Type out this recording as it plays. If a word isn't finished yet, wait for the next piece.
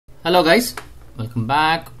Hello guys, welcome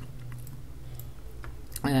back,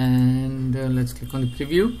 and let's click on the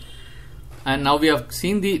preview. And now we have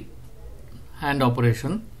seen the AND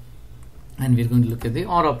operation and we're going to look at the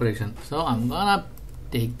OR operation. So I'm gonna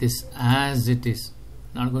take this as it is,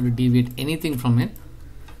 not going to deviate anything from it.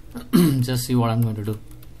 Just see what I'm going to do.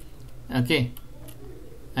 Okay,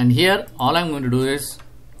 and here all I'm going to do is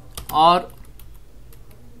OR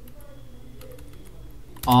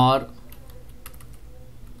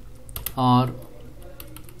and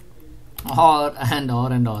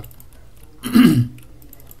OR.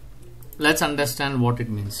 Let's understand what it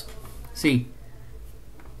means. See,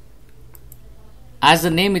 as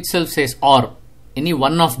the name itself says, OR, any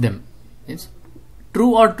one of them is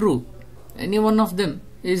true or true. Any one of them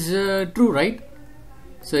is true, right?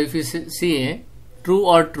 So if you say true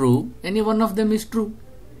or true, any one of them is true.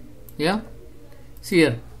 Yeah. See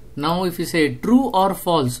here. Now if you say true or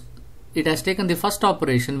false, it has taken the first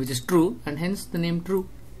operation, which is true, and hence the name true.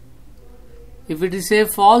 If it is say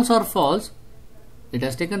false or false, it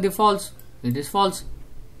has taken the false, it is false.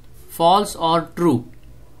 False or true,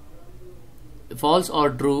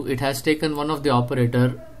 it has taken one of the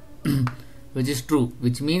operator which is true,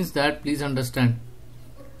 which means that, please understand,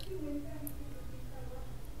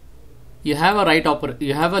 you have a left operation,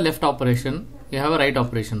 you have a right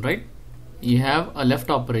operation, right? You have a left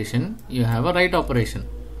operation, you have a right operation.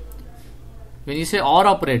 When you say OR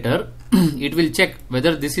operator, it will check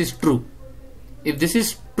whether this is true. If this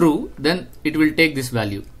is true, then it will take this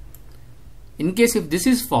value. In case if this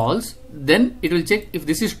is false, then it will check if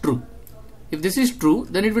this is true. If this is true,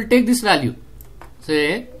 then it will take this value.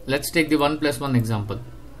 Say, let's take the 1 plus 1 example.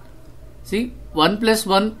 See, 1 plus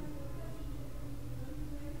 1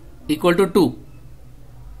 equal to 2,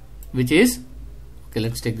 which is, okay,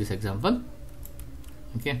 let's take this example,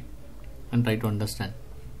 okay, and try to understand.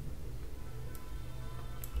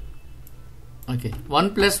 Okay,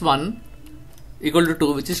 1 plus 1 equal to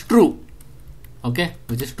 2, which is true, okay,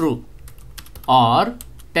 which is true. Or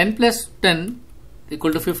 10 plus 10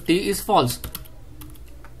 equal to 50 is false.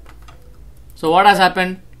 So what has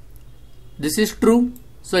happened? This is true,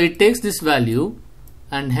 so it takes this value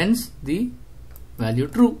and hence the value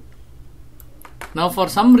true. Now for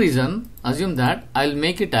some reason, assume that I'll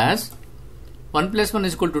make it as 1 plus 1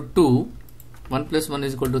 is equal to 2, 1 plus 1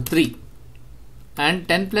 is equal to 3, and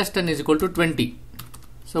 10 plus 10 is equal to 20.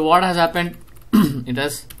 So what has happened? It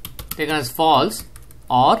has taken as false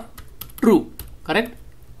or true, correct?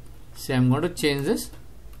 So I'm going to change this.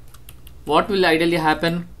 What will ideally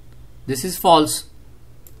happen? This is false,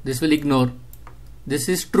 this will ignore, this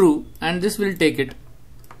is true, and this will take it.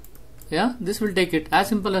 Yeah, this will take it, as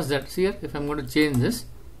simple as that. See here, if I'm going to change this,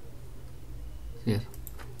 here,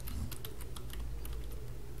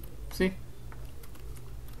 see,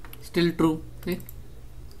 still true. See,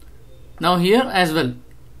 now here as well,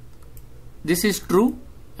 this is true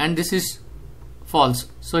and this is false,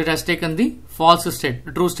 so it has taken the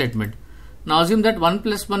true statement. Now assume that 1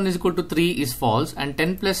 plus 1 is equal to 3 is false, and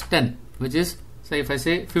 10 plus 10, which is, say if I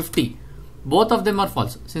say 50, both of them are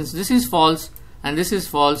false. Since this is false and this is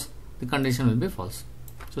false, the condition will be false.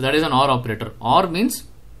 So that is an OR operator. OR means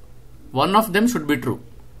one of them should be true,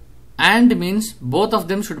 AND means both of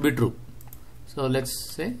them should be true. So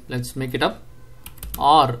let's make it up.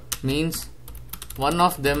 OR means one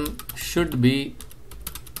of them should be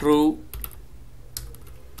true,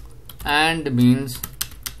 AND means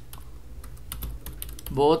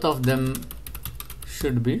both of them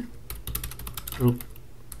should be true.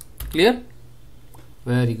 Clear?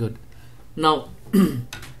 Very good. Now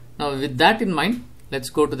now with that in mind, let's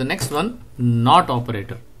go to the next one, NOT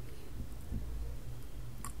operator.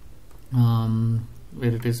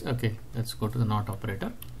 Where it is? Okay, let's go to the NOT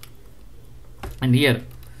operator, and here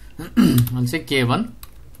I'll say K1.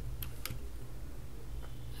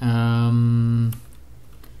 In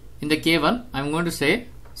the K1 I'm going to say,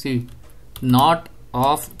 see, not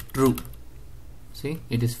of true. See,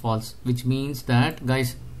 it is false, which means that,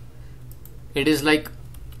 guys, it is like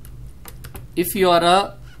if you are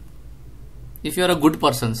a good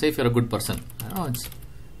person, say if you're a good person,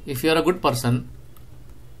 if you're a good person,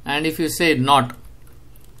 and if you say not,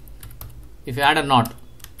 if you add a not,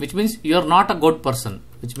 which means you're not a good person,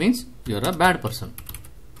 which means you're a bad person.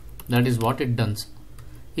 That is what it does.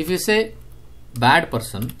 If you say bad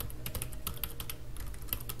person,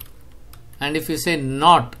 and if you say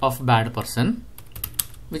not of bad person,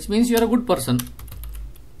 which means you're a good person,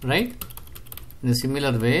 right? In a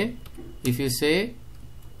similar way, if you say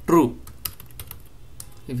true,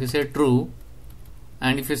 and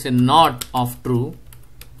if you say not of true,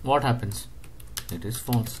 what happens? It is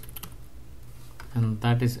false. and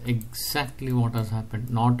that is exactly what has happened.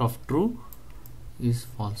 Not of true is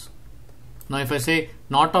false. Now if I say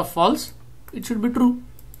not of false, it should be true.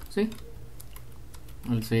 See,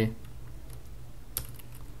 I'll say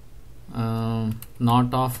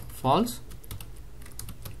not of false.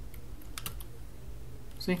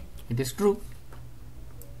 See, it is true.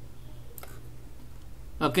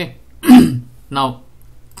 Okay. Now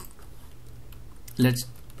let's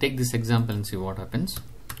take this example and see what happens.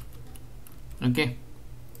 Okay.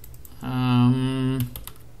 No,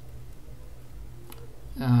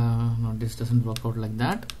 this doesn't work out like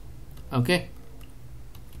that. Okay.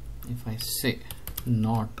 If I say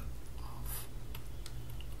not of,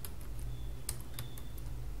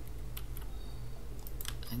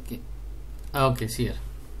 okay, see here.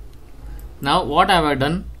 Now what have I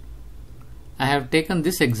done? I have taken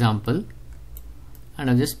this example and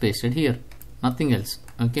I just pasted here, nothing else.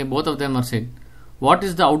 Okay, both of them are said. What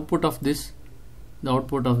is the output of this? The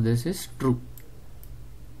output of this is true.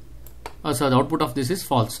 Oh, so the output of this is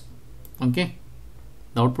false. Okay,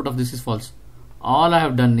 the output of this is false. All I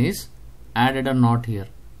have done is added a not here,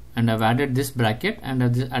 and I've added this bracket and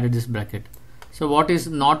I've added this bracket. So what is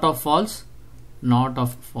not of false? Not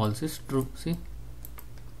of false is true. See,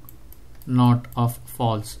 not of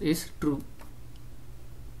false is true.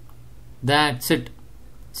 That's it.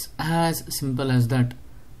 It's as simple as that.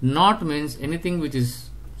 Not means anything which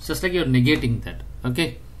is just like you're negating that.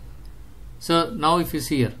 Okay, so now if you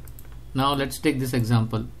see here, now let's take this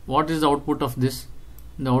example. What is the output of this?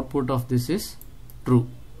 The output of this is true.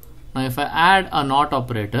 Now if I add a not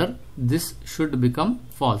operator, this should become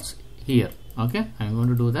false here. Okay, I'm going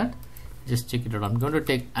to do that. Just check it out. I'm going to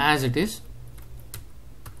take as it is.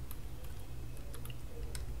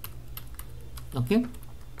 Okay,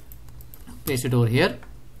 paste it over here.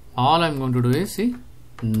 All I'm going to do is see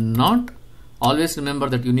not. Always remember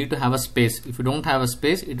that you need to have a space. If you don't have a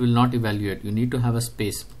space, it will not evaluate. You need to have a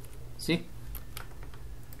space. See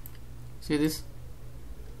this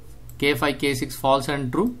K5 K6 false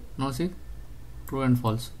and true. No, see, true and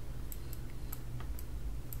false.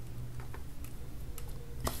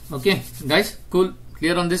 Okay guys, cool,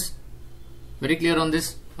 clear on this, very clear on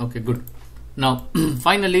this. Okay, good. Now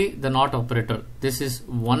finally the not operator. This is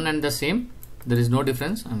one and the same, there is no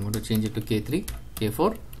difference. I'm going to change it to K3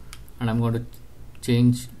 K4 and I'm going to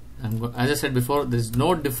change, as I said before, there is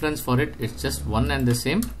no difference for it, it's just one and the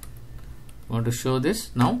same. I want to show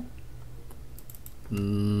this now.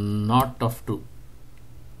 Not of true.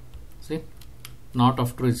 See, not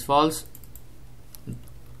of true is false,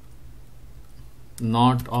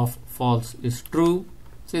 not of false is true.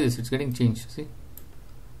 See this, it's getting changed. See,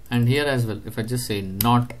 and here as well, if I just say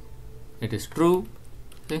not, it is true.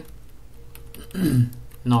 See,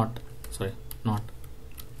 not, sorry, not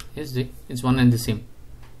is the, it's one and the same,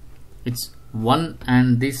 it's one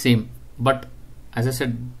and the same. But as I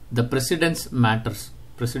said, the precedence matters,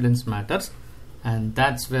 and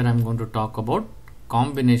that's where I'm going to talk about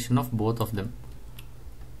combination of both of them.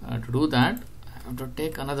 To do that, I have to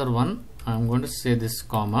take another one. I'm going to say this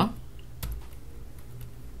comma,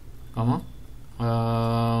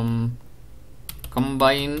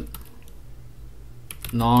 combine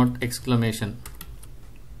not exclamation.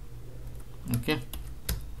 Okay,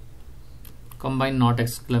 combine not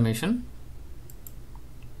exclamation.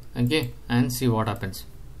 Okay, and see what happens.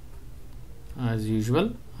 As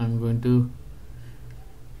usual, I'm going to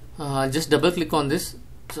just double click on this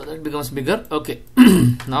so that it becomes bigger. Okay,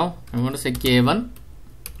 now I'm going to say K1.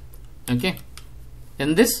 Okay,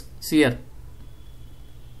 in this, see here,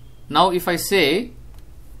 now if I say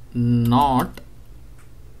not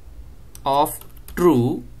of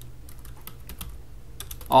true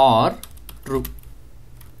or true,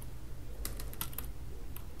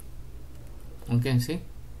 okay, see,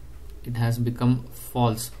 it has become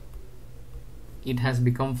false. It has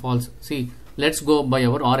become false. See, let's go by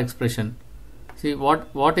our OR expression. See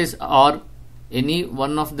what is OR? Any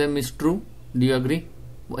one of them is true. Do you agree?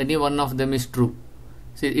 Any one of them is true.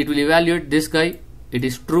 See, it will evaluate this guy, it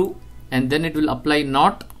is true, and then it will apply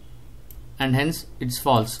not, and hence it's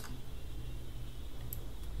false.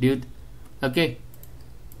 Okay,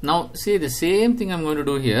 now see the same thing I'm going to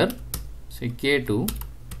do here. Say K2.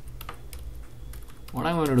 What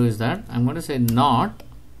I'm going to do is that I'm going to say not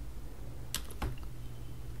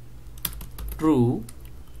true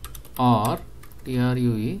or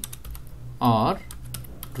true or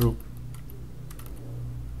true.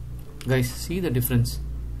 Guys, see the difference.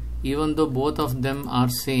 Even though both of them are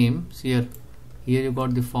same, see here you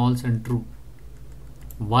got the false and true.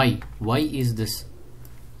 Why is this?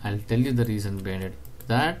 I'll tell you the reason behind it.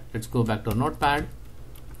 That, let's go back to our notepad.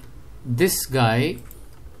 This guy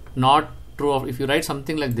not true, or if you write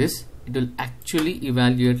something like this, it will actually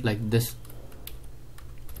evaluate like this.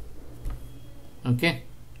 Okay,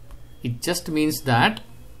 it just means that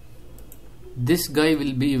this guy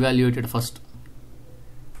will be evaluated first.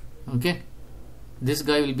 Okay, this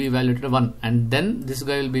guy will be evaluated 1, and then this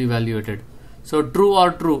guy will be evaluated. So true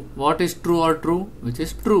or true, what is true or true? Which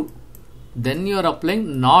is true. Then you are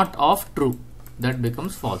applying not of true, that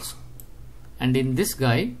becomes false. And in this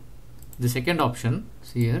guy, the second option,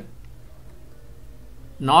 see here,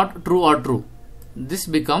 not true or true, this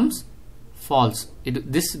becomes false.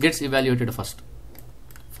 This gets evaluated first,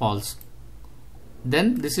 false.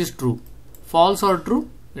 Then this is true, false or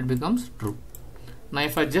true, it becomes true. Now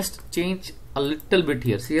if I just change a little bit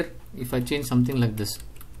here, see here, if I change something like this,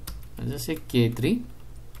 let's just say K3,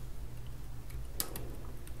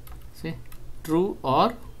 see, true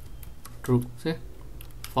or true, see,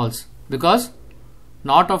 false, because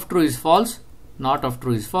not of true is false, not of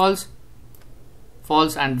true is false,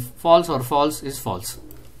 false and false or false is false.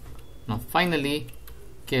 Now finally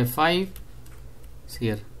K5, see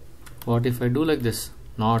here, what if I do like this,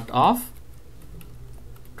 not of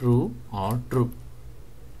true or true,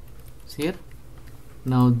 see here.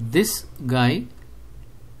 Now this guy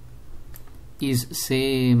is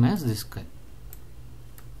same as this guy.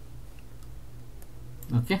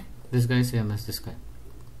 Okay, this guy is same as this guy.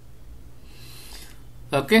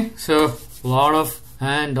 Okay, so lot of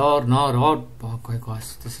and or nor or, oh my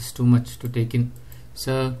gosh, this is too much to take in.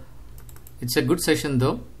 So it's a good session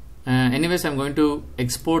though. Anyways, I'm going to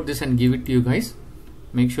export this and give it to you guys.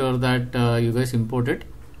 Make sure that you guys import it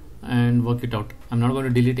and work it out. I'm not going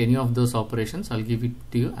to delete any of those operations. I'll give it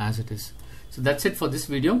to you as it is. So that's it for this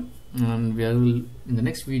video, and in the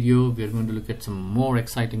next video we are going to look at some more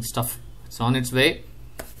exciting stuff. It's on its way.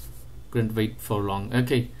 Couldn't wait for long.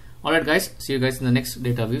 Okay, alright guys, see you guys in the next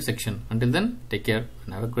Dataweave section. Until then, take care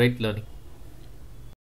and have a great learning.